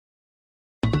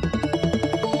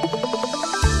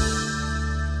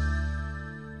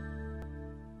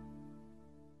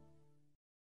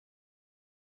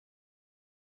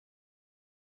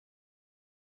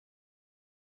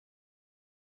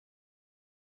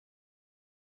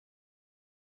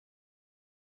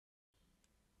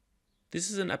This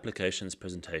is an applications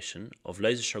presentation of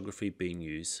laser shearography being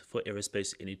used for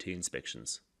Aerospace NDT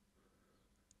inspections.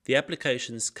 The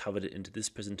applications covered into this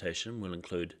presentation will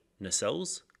include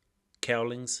Nacelles,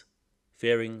 Cowlings,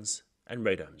 Fairings and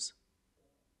Radomes.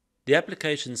 The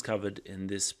applications covered in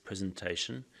this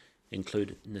presentation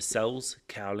include Nacelles,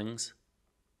 Cowlings,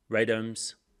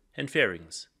 Radomes and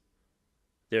Fairings.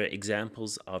 There are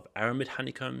examples of Aramid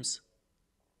honeycombs,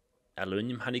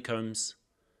 aluminium honeycombs,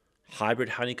 hybrid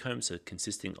honeycombs, so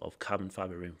consisting of carbon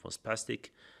fiber reinforced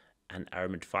plastic and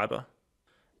aramid fiber,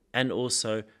 and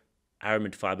also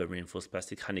aramid fiber reinforced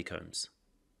plastic honeycombs.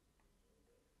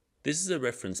 This is a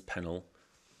reference panel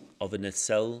of a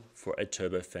nacelle for a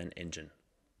turbofan engine.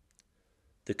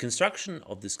 The construction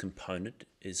of this component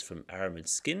is from aramid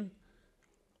skin,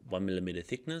 1mm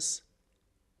thickness,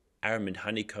 aramid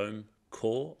honeycomb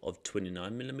core of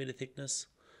 29mm thickness,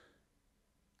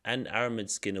 and aramid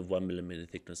skin of 1mm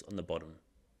thickness on the bottom.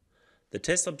 The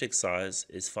test object size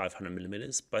is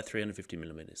 500mm by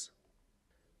 350mm.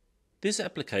 This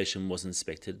application was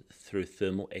inspected through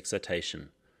thermal excitation.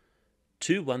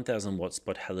 Two 1000 watt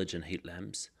spot halogen heat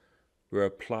lamps were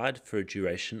applied for a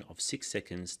duration of 6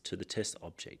 seconds to the test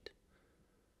object.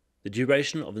 The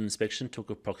duration of the inspection took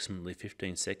approximately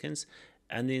 15 seconds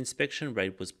and the inspection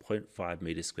rate was 0.5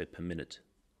 meters squared per minute.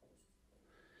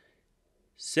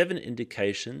 7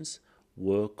 indications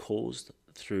were caused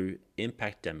through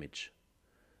impact damage.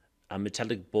 A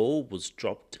metallic ball was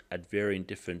dropped at varying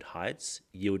different heights,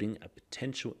 yielding a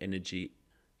potential energy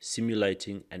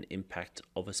simulating an impact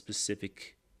of a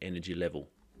specific energy level.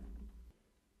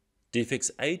 Defects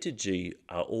A to G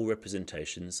are all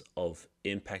representations of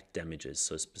impact damages,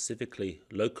 so specifically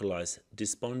localized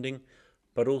disbonding,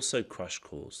 but also crush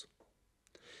cores.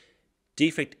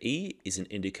 Defect E is an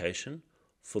indication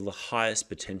for the highest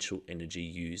potential energy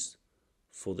used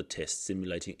for the test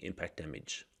simulating impact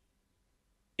damage.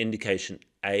 Indication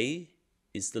A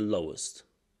is the lowest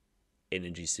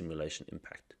energy simulation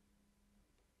impact.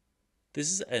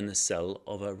 This is a nacelle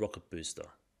of a rocket booster.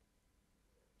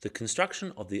 The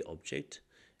construction of the object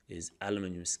is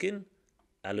aluminium skin,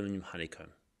 aluminium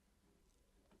honeycomb.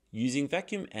 Using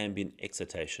vacuum ambient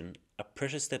excitation, a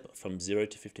pressure step from 0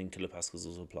 to 15 kilopascals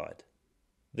was applied.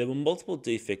 There were multiple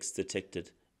defects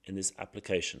detected in this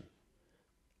application.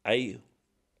 A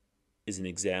is an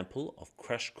example of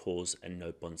crash cores and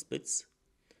no bond splits.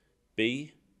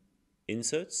 B,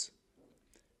 inserts.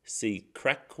 C,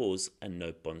 crack cores and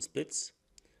no bond splits.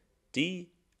 D,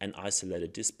 an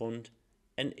isolated disbond.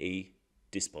 And E,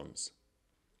 disbonds.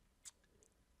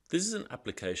 This is an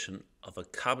application of a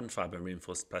carbon fiber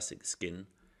reinforced plastic skin,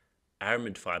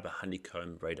 aramid fiber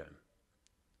honeycomb radome.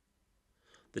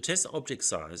 The test object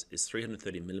size is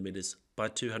 330mm by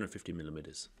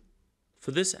 250mm.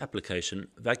 For this application,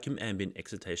 vacuum ambient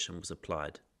excitation was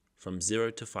applied from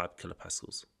 0 to 5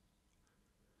 kilopascals.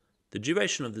 The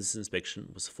duration of this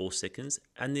inspection was 4 seconds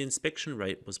and the inspection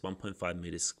rate was 1.5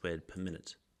 meters squared per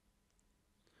minute.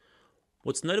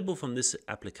 What's notable from this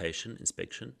application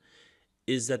inspection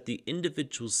is that the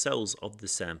individual cells of the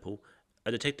sample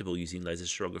are detectable using laser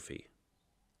shearography.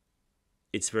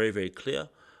 It's very clear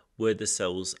where the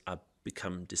cells are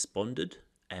become disbonded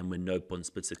and when no bond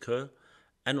splits occur,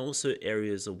 and also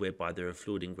areas whereby there are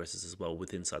fluid ingresses as well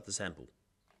within inside the sample.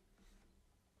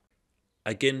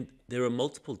 Again, there are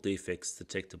multiple defects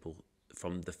detectable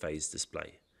from the phase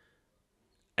display.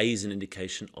 A is an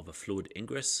indication of a fluid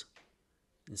ingress,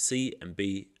 and C and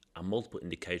B are multiple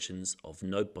indications of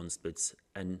no bond splits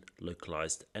and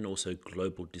localized and also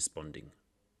global disbonding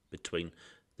between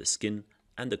the skin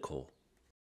and the core.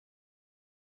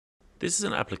 This is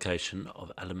an application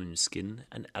of aluminium skin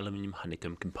and aluminium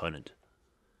honeycomb component.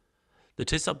 The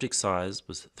test object size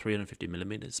was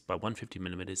 350mm by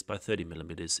 150mm by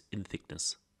 30mm in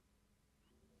thickness.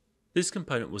 This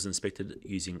component was inspected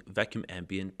using vacuum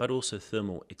ambient but also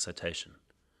thermal excitation.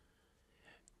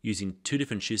 Using two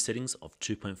different shear settings of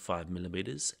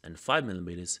 2.5mm and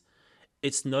 5mm,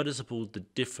 it's noticeable the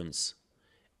difference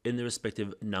in the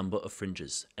respective number of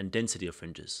fringes and density of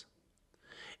fringes.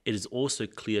 It is also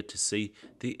clear to see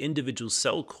the individual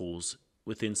cell cores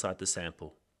within inside the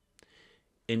sample,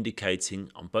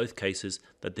 indicating on both cases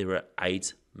that there are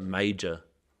 8 major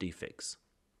defects.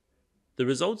 The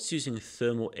results using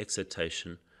thermal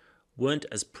excitation weren't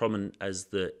as prominent as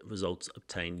the results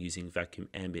obtained using vacuum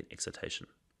ambient excitation.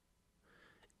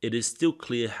 It is still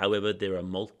clear, however, there are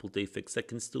multiple defects that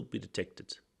can still be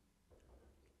detected.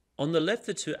 On the left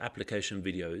are 2 application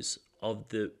videos of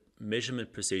the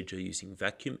measurement procedure using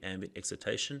vacuum ambient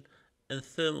excitation and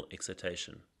thermal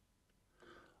excitation.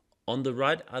 On the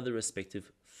right are the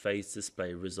respective phase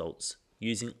display results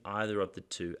using either of the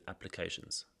 2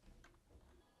 applications.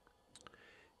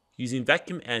 Using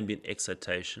vacuum ambient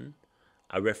excitation,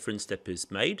 a reference step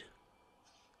is made,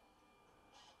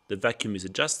 the vacuum is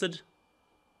adjusted,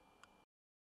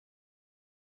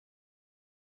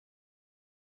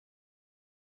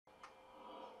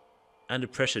 and a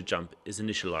pressure jump is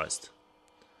initialized.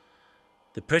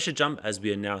 The pressure jump, as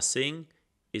we are now seeing,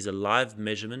 is a live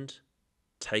measurement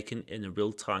taken in a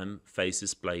real-time phase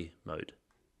display mode.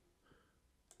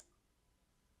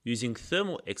 Using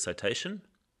thermal excitation,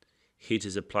 heat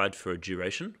is applied for a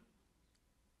duration.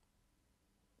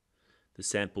 The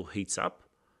sample heats up,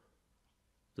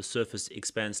 the surface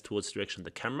expands towards the direction of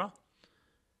the camera,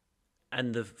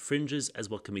 and the fringes, as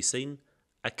what can be seen,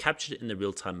 are captured in the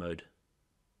real-time mode.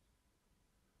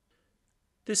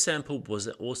 This sample was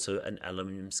also an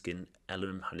aluminium skin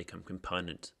aluminium honeycomb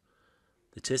component.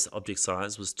 The test object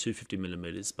size was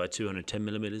 250mm by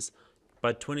 210mm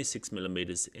by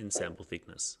 26mm in sample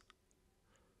thickness.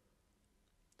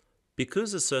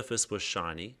 Because the surface was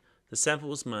shiny, the sample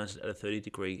was mounted at a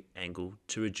 30-degree angle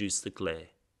to reduce the glare.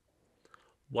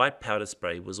 White powder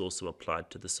spray was also applied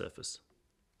to the surface.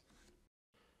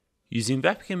 Using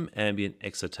vacuum ambient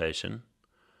excitation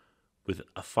with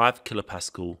a 5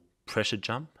 kilopascal pressure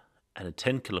jump and a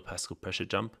 10 kilopascal pressure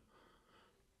jump,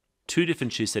 two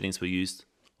different shear settings were used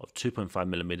of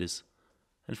 2.5mm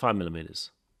and 5mm.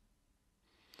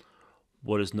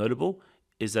 What is notable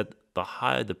is that the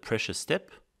higher the pressure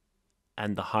step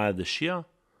and the higher the shear,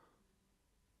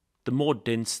 the more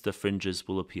dense the fringes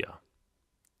will appear.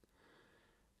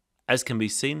 As can be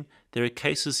seen, there are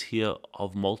cases here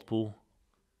of multiple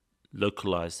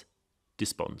localized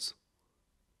disbonds.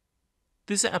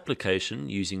 This application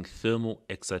using thermal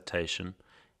excitation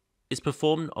is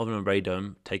performed on a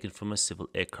radome taken from a civil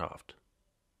aircraft.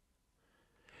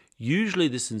 Usually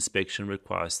this inspection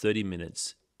requires 30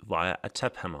 minutes via a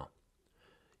tap hammer.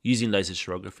 Using laser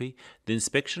shearography, the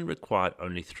inspection required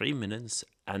only 3 minutes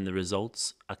and the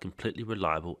results are completely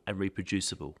reliable and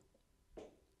reproducible.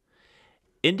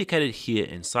 Indicated here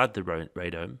inside the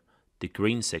radome, the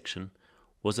green section,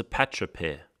 was a patch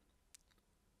repair.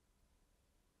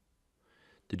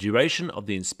 The duration of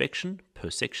the inspection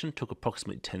per section took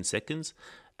approximately 10 seconds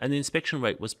and the inspection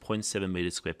rate was 0.7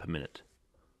 meters squared per minute.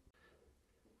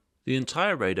 The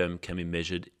entire radome can be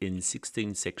measured in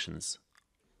 16 sections.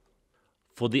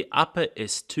 For the upper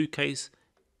S2 case,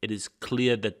 it is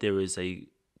clear that there is a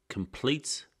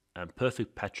complete and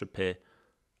perfect patch repair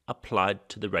applied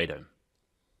to the radome.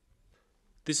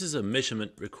 This is a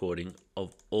measurement recording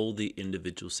of all the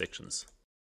individual sections.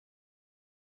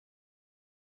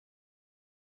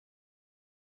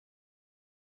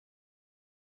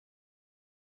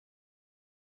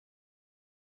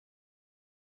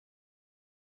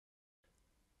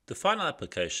 The final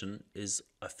application is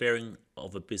a fairing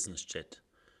of a business jet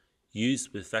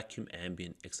used with vacuum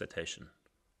ambient excitation.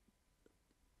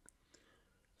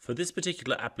 For this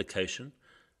particular application,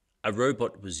 a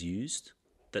robot was used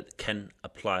that can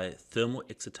apply thermal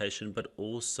excitation but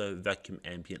also vacuum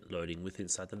ambient loading within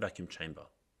inside the vacuum chamber.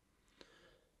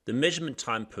 The measurement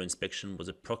time per inspection was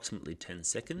approximately 10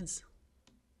 seconds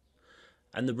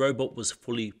and the robot was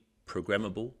fully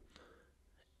programmable.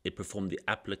 It performed the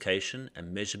application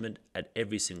and measurement at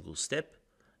every single step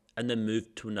and then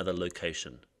moved to another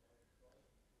location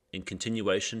in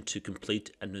continuation to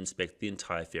complete and inspect the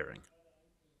entire fairing.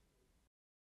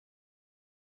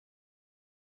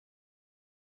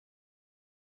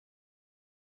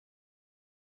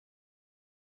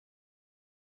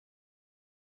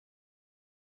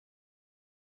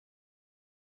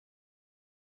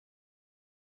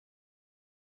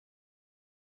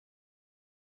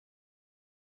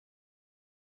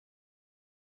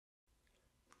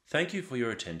 Thank you for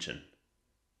your attention.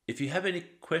 If you have any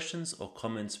questions or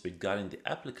comments regarding the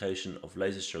application of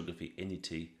Laser Shearography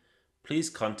NDT, please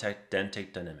contact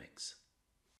Dantec Dynamics.